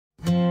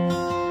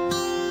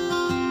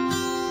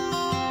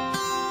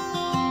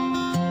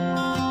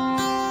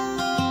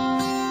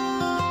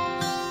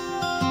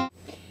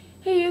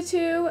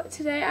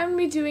today I'm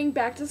going to be doing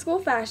back to school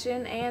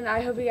fashion and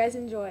I hope you guys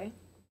enjoy.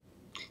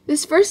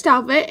 This first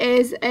outfit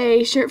is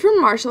a shirt from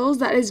Marshalls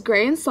that is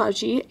gray and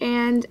slouchy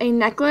and a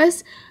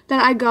necklace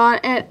that I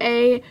got at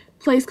a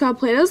place called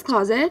Plato's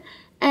Closet,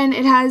 and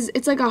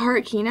it's like a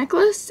heart key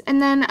necklace,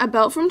 and then a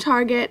belt from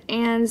Target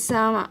and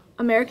some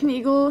American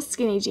Eagle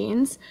skinny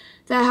jeans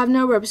that have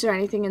no rips or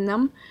anything in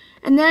them.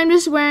 And then I'm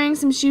just wearing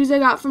some shoes I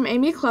got from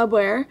Amy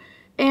Clubwear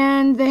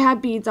and they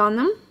have beads on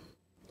them.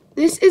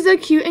 This is a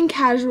cute and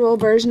casual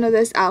version of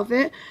this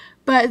outfit,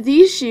 but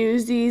these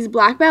shoes, these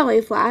black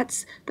ballet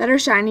flats that are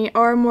shiny,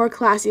 are a more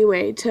classy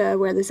way to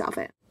wear this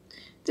outfit.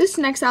 This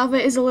next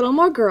outfit is a little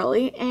more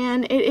girly,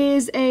 and it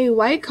is a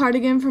white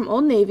cardigan from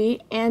Old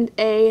Navy and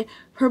a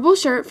purple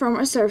shirt from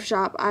a surf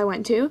shop I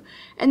went to.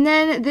 And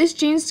then this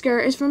jean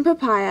skirt is from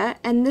Papaya,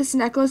 and this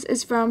necklace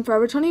is from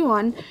Forever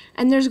 21,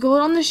 and there's gold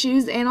on the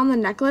shoes and on the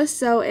necklace,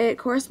 so it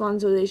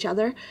corresponds with each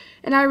other.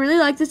 And I really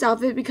like this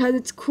outfit because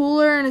it's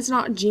cooler and it's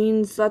not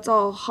jeans that's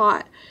all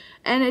hot,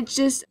 and it's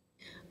just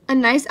a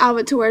nice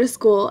outfit to wear to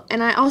school.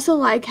 And I also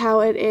like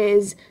how it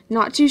is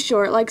not too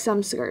short like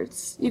some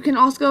skirts. You can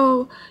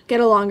also get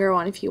a longer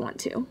one if you want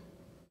to.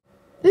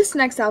 This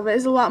next outfit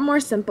is a lot more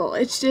simple.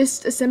 It's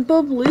just a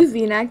simple blue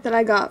v-neck that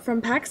I got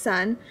from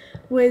PacSun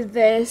with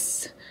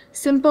this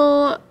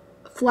simple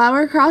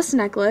flower cross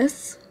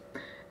necklace.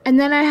 And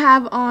then I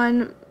have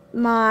on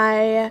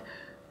my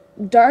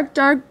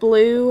dark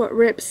blue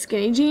ripped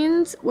skinny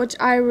jeans, which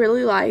I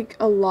really like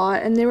a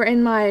lot, and they were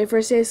in my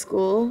first day of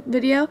school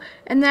video.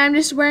 And then I'm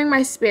just wearing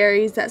my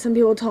Sperry's that some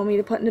people told me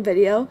to put in the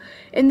video.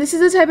 And this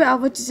is the type of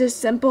outfit that's just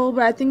simple,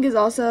 but I think is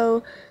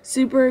also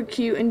super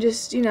cute and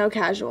just,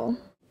 casual.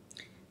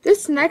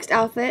 This next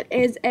outfit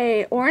is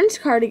a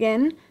orange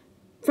cardigan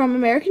from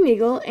American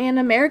Eagle and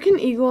American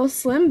Eagle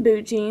slim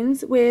boot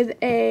jeans with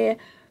a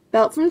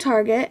belt from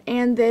Target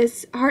and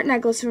this heart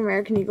necklace from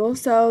American Eagle.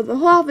 So the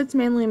whole outfit's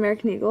mainly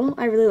American Eagle.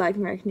 I really like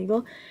American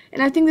Eagle.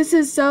 And I think this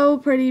is so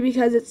pretty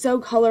because it's so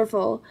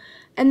colorful.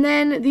 And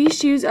then these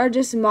shoes are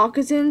just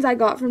moccasins I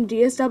got from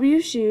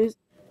DSW Shoes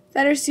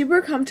that are super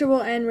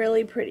comfortable and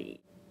really pretty.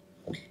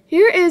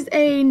 Here is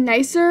a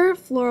nicer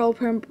floral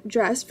print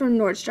dress from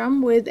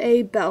Nordstrom with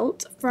a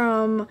belt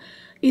from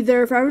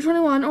either Forever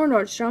 21 or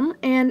Nordstrom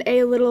and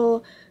a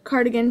little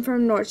cardigan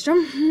from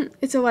Nordstrom.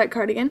 It's a white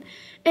cardigan.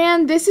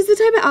 And this is the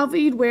type of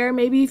outfit you'd wear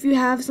maybe if you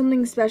have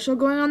something special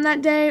going on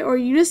that day or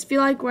you just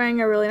feel like wearing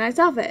a really nice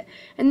outfit.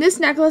 And this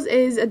necklace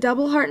is a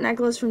double heart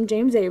necklace from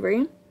James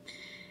Avery.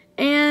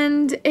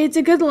 And it's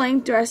a good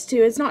length dress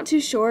too. It's not too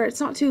short,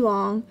 it's not too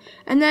long.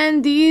 And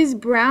then these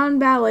brown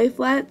ballet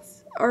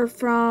flats are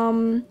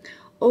from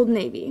Old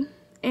Navy.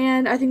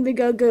 And I think they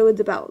go good with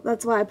the belt.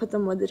 That's why I put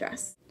them with the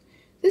dress.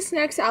 This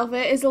next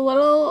outfit is a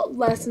little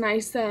less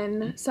nice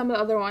than some of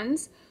the other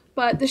ones,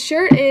 but the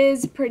shirt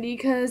is pretty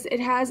because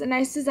it has a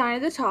nice design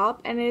at the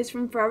top and it is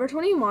from Forever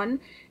 21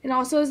 and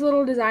also has a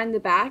little design in the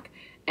back.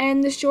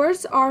 And the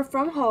shorts are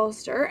from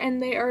Hollister and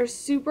they are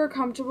super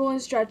comfortable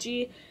and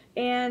stretchy,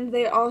 and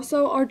they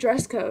also are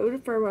dress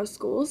code for most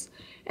schools.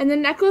 And the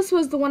necklace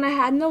was the one I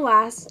had in the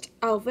last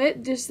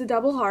outfit, just the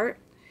double heart.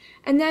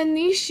 And then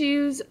these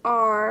shoes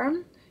are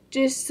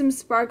just some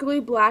sparkly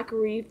black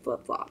reed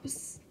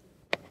flip-flops.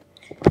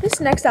 This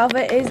next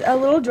outfit is a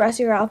little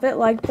dressier outfit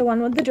like the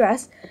one with the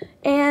dress,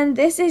 and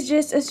this is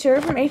just a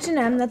shirt from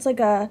H&M that's like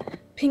a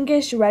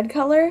pinkish red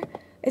color.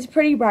 It's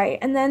pretty bright.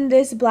 And then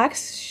this black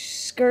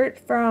skirt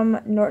from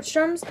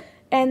Nordstrom's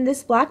and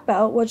this black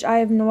belt, which I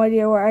have no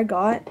idea where I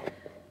got.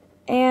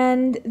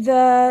 And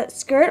the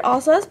skirt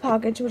also has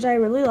pockets, which I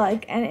really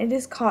like, and it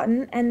is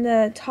cotton, and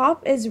the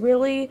top is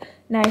really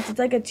nice. It's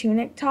like a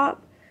tunic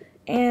top,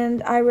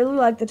 and I really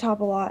like the top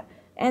a lot.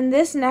 And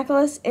this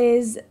necklace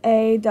is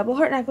a double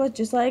heart necklace,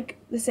 just like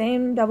the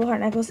same double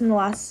heart necklace in the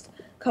last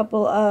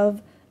couple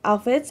of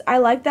outfits. I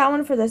like that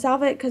one for this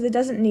outfit because it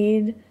doesn't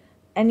need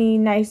any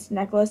nice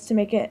necklace to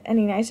make it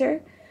any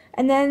nicer.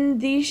 And then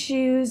these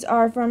shoes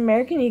are from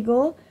American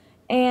Eagle,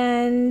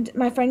 and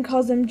my friend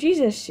calls them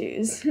Jesus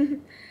shoes.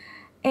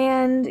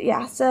 And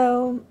yeah,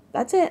 so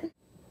that's it.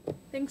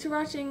 Thanks for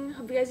watching.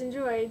 Hope you guys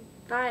enjoyed.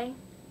 Bye.